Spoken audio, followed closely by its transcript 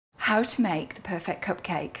how to make the perfect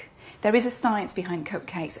cupcake. There is a science behind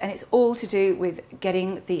cupcakes, and it's all to do with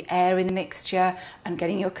getting the air in the mixture and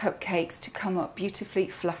getting your cupcakes to come up beautifully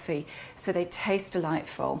fluffy so they taste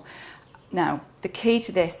delightful. Now, the key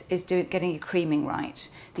to this is getting your creaming right.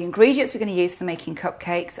 The ingredients we're going to use for making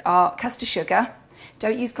cupcakes are caster sugar.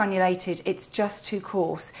 Don't use granulated, it's just too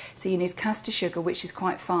coarse. So you use caster sugar, which is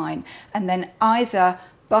quite fine, and then either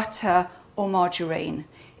butter or margarine.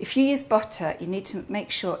 If you use butter, you need to make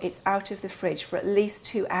sure it's out of the fridge for at least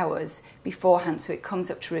 2 hours beforehand so it comes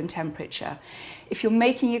up to room temperature. If you're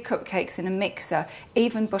making your cupcakes in a mixer,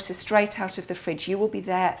 even butter straight out of the fridge, you will be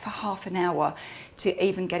there for half an hour to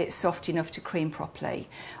even get it soft enough to cream properly.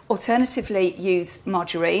 Alternatively, use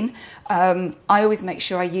margarine. I always make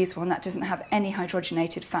sure I use one that doesn't have any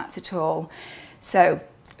hydrogenated fats at all. So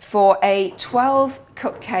for a 12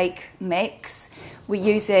 cupcake mix, we're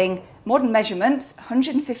using modern measurements,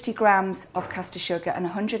 150 grams of caster sugar and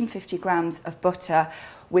 150 grams of butter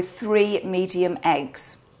with 3 medium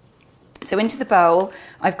eggs. So into the bowl,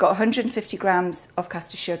 I've got 150 grams of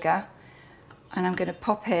caster sugar, and I'm going to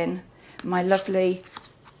pop in my lovely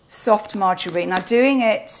soft margarine. Now,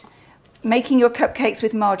 making your cupcakes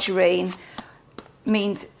with margarine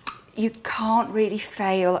means you can't really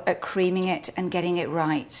fail at creaming it and getting it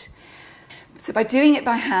right. So by doing it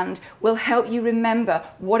by hand will help you remember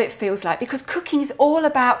what it feels like, because cooking is all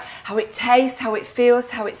about how it tastes, how it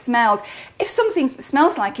feels, how it smells. If something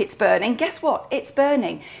smells like it's burning, guess what? It's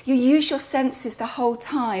burning. You use your senses the whole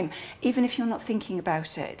time, even if you're not thinking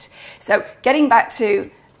about it. So getting back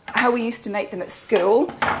to how we used to make them at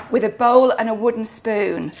school, with a bowl and a wooden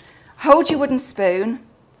spoon. Hold your wooden spoon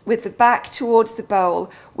with the back towards the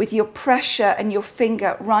bowl, with your pressure and your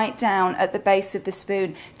finger right down at the base of the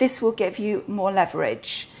spoon. This will give you more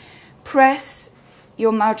leverage. Press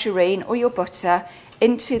your margarine or your butter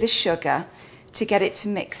into the sugar to get it to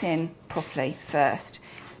mix in properly first.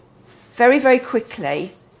 Very, very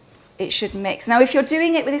quickly it should mix. Now, if you're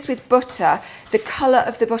doing it with butter, the colour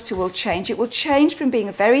of the butter will change. It will change from being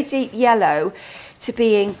a very deep yellow to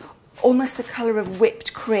being almost the colour of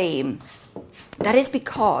whipped cream. That is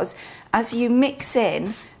because as you mix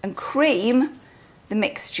in and cream the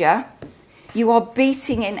mixture, you are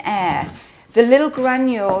beating in air. The little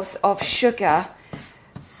granules of sugar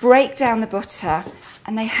break down the butter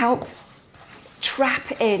and they help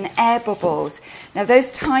trap in air bubbles. Now, those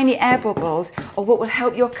tiny air bubbles are what will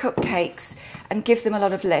help your cupcakes and give them a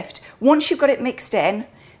lot of lift. Once you've got it mixed in,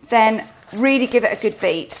 then really give it a good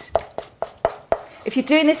beat. If you're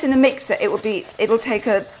doing this in a mixer, it'll take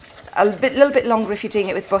a little bit longer if you're doing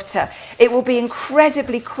it with butter. It will be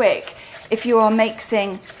incredibly quick if you are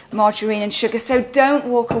mixing margarine and sugar. So don't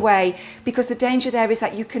walk away, because the danger there is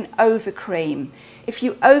that you can overcream. If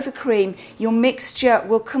you overcream, your mixture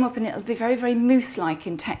will come up and it'll be very, very mousse-like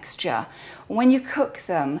in texture. When you cook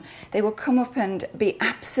them, they will come up and be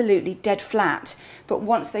absolutely dead flat, but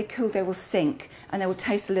once they cool, they will sink and they will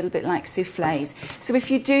taste a little bit like soufflés. So if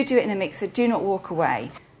you do it in a mixer, do not walk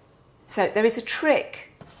away. So there is a trick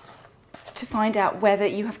to find out whether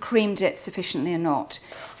you have creamed it sufficiently or not.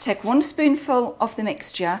 Take 1 spoonful of the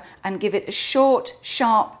mixture and give it a short,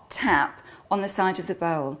 sharp tap on the side of the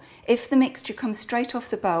bowl. If the mixture comes straight off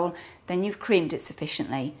the bowl, then you've creamed it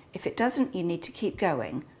sufficiently. If it doesn't, you need to keep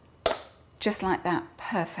going. Just like that,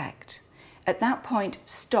 perfect. At that point,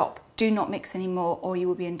 stop. Do not mix anymore, or you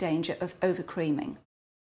will be in danger of over creaming.